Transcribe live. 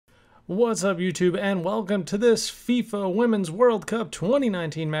What's up, YouTube, and welcome to this FIFA Women's World Cup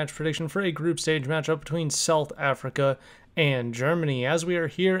 2019 match prediction for a group stage matchup between South Africa and Germany. As we are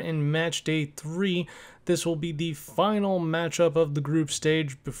here in match day 3, this will be the final matchup of the group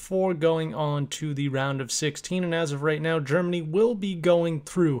stage before going on to the round of 16, and as of right now, Germany will be going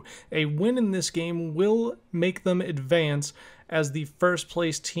through. A win in this game will make them advance as the first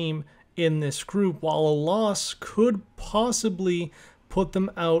place team in this group, while a loss could possibly put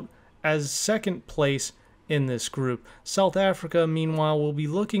them out as second place in this group. South Africa, meanwhile, will be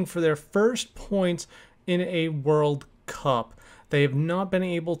looking for their first points in a World Cup. They have not been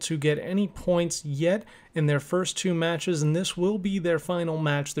able to get any points yet in their first 2 matches, and this will be their final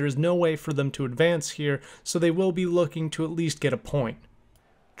match. There is no way for them to advance here, so they will be looking to at least get a point.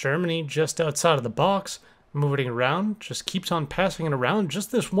 Germany just outside of the box, moving around, just keeps on passing it around. Just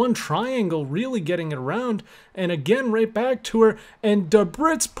this one triangle really getting it around. And again, right back to her. And De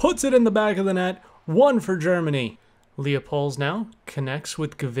Bruyne puts it in the back of the net. 1 for Germany. Leopolds now connects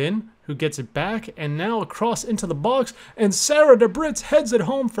with Gavin, who gets it back. And now across into the box. And Sarah De Bruyne heads it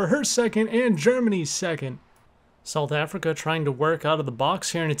home for her second and Germany's second. South Africa trying to work out of the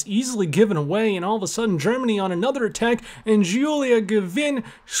box here, and it's easily given away, and all of a sudden Germany on another attack, and Julia Gavin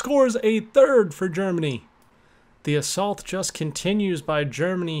scores a 3rd for Germany. The assault just continues by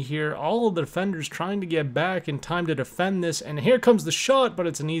Germany here. All of the defenders trying to get back in time to defend this, and here comes the shot, but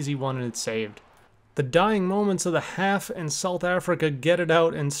it's an easy one and it's saved. The dying moments of the half, and South Africa get it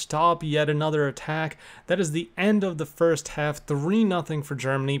out and stop yet another attack. That is the end of the first half. 3-0 for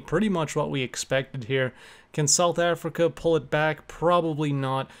Germany, pretty much what we expected here. Can South Africa pull it back? Probably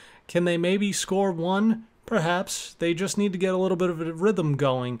not. Can they maybe score 1? Perhaps. They just need to get a little bit of a rhythm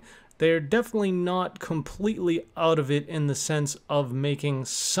going. They're definitely not completely out of it in the sense of making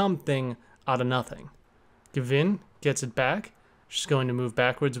something out of nothing. Gavin gets it back. She's going to move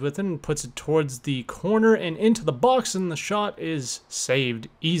backwards with it and puts it towards the corner and into the box, and the shot is saved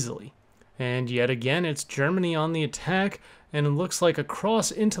easily. And yet again, it's Germany on the attack, and it looks like a cross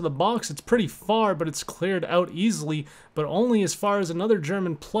into the box. It's pretty far, but it's cleared out easily, but only as far as another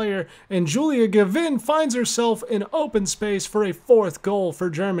German player, and Julia Gavin finds herself in open space for a 4th goal for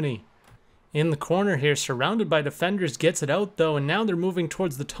Germany. In the corner here, surrounded by defenders, gets it out though, and now they're moving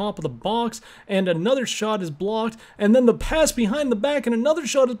towards the top of the box, and another shot is blocked, and then the pass behind the back, and another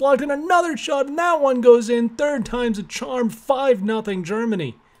shot is blocked, and another shot, and that one goes in. 3rd time's a charm. 5-0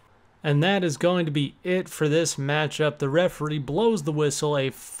 Germany. And that is going to be it for this matchup. The referee blows the whistle, a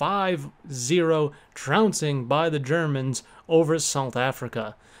 5-0 trouncing by the Germans over South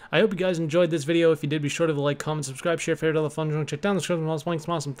Africa. I hope you guys enjoyed this video. If you did, be sure to like, comment, subscribe, share, favorite, all the fun junk. Check down the description for all links,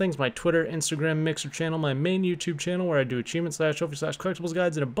 some awesome things. My Twitter, Instagram, Mixer channel, my main YouTube channel where I do achievement / trophy / collectibles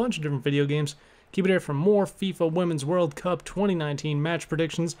guides and a bunch of different video games. Keep it here for more FIFA Women's World Cup 2019 match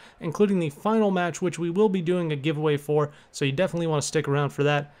predictions, including the final match, which we will be doing a giveaway for, so you definitely want to stick around for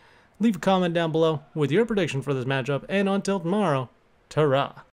that. Leave a comment down below with your prediction for this matchup, and until tomorrow, ta-ra.